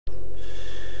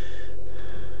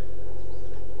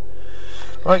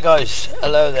Right guys,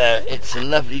 hello there. It's a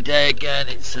lovely day again.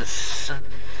 It's a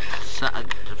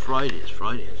Friday. It's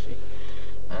Friday actually,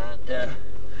 and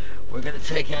we're going to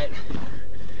take out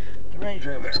the Range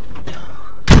Rover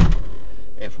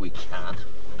if we can,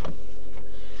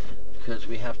 because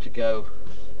we have to go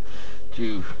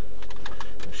to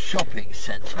a shopping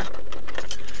centre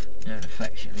known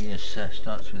affectionately as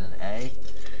starts with an A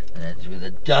and ends with a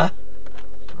D.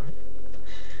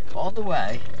 On the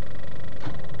way,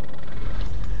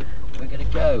 we're going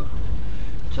to go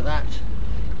to that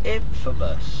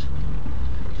infamous,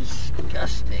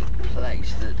 disgusting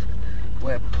place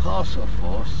where Parcel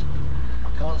Force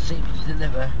can't seem to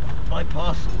deliver my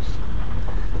parcels.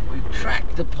 We've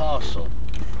tracked the parcel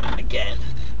again,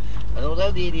 and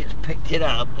although the idiots picked it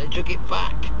up, they took it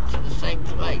back to the same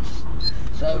place.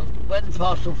 So when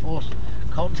Parcel Force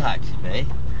contacted me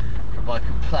for my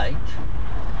complaint,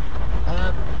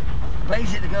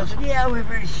 basically the girl said, yeah, we're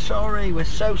very sorry, we're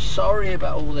so sorry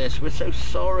about all this, we're so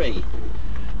sorry.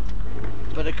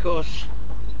 But of course,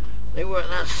 they weren't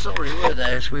that sorry, were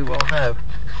they, as we well know.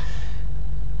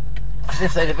 Because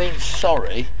if they'd have been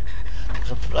sorry,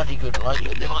 there's a bloody good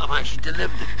likelihood they might have actually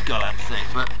delivered the goddamn thing.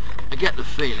 But I get the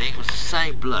feeling it was the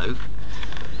same bloke,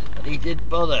 and he didn't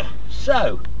bother.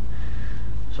 So,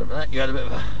 something like that, you had a bit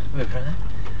of a move around there.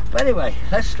 But anyway,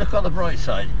 let's look on the bright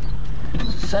side.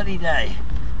 It's a sunny day.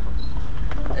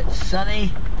 It's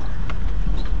sunny.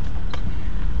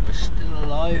 We're still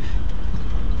alive.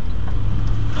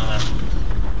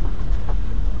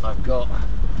 I've got,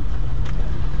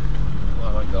 what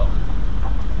have I got?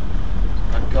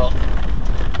 I've got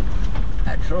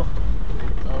petrol,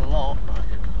 not a lot.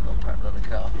 I've got petrol in the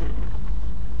car.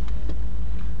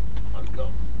 I've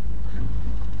got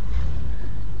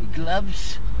my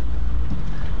gloves.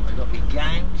 I've got my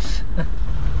gowns.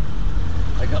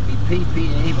 I got my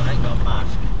PPE, but I ain't got a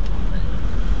mask.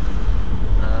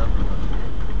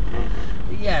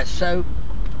 But yeah, so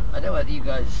I don't know whether you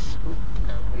guys.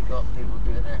 We got people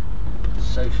doing their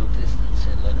social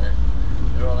distancing, like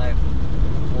they're all out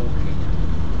walking.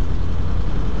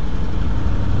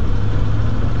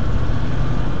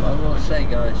 But I will say,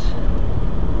 guys, it's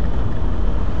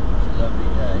a lovely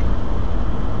day.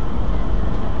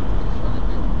 It's one of the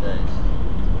beautiful days.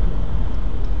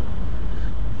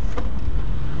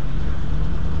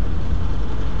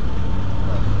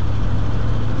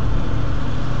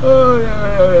 Oh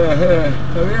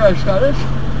yeah, fellas.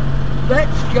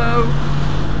 Let's go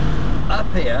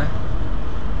up here.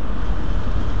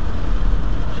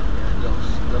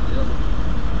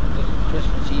 Little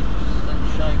Christmassy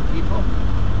sunshine people.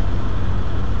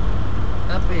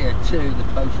 Up here to the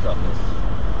post office.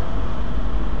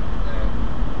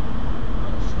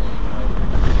 Honestly,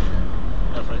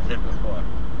 as I said before,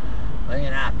 I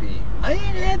ain't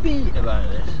happy about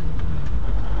this.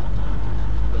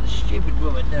 But the stupid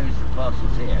woman knows the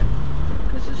parcel's here,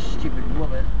 because the stupid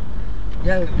woman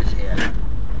knew it was here.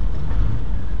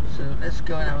 So let's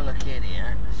go and have a look in here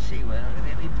and see where I'm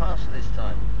going to get my parcel this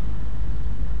time.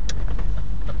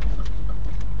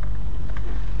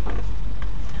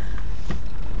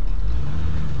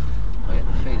 I get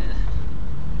the feeling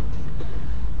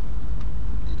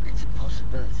it's a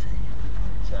possibility.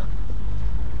 So,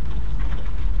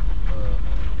 oh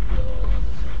my God,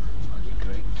 there's a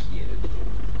great queue.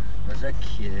 There's a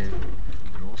queue.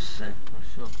 We're all set. I'm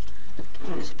sure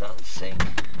it's dancing.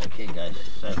 Okay, guys.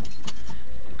 So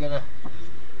I'm gonna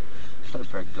put a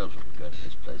pair of gloves on to go to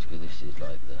this place, because this is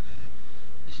like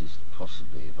this is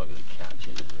possibly, if I'm going to catch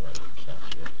it, this is where I'm going to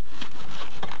catch it.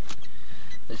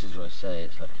 This is what I say.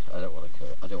 It's like I don't want to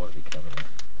be coming here.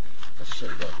 I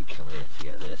certainly don't want to be coming here to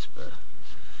get this, but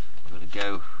I'm going to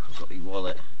go. I've got my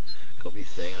wallet, got my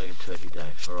thing. I can turn you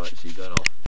down. All right, so you're going off.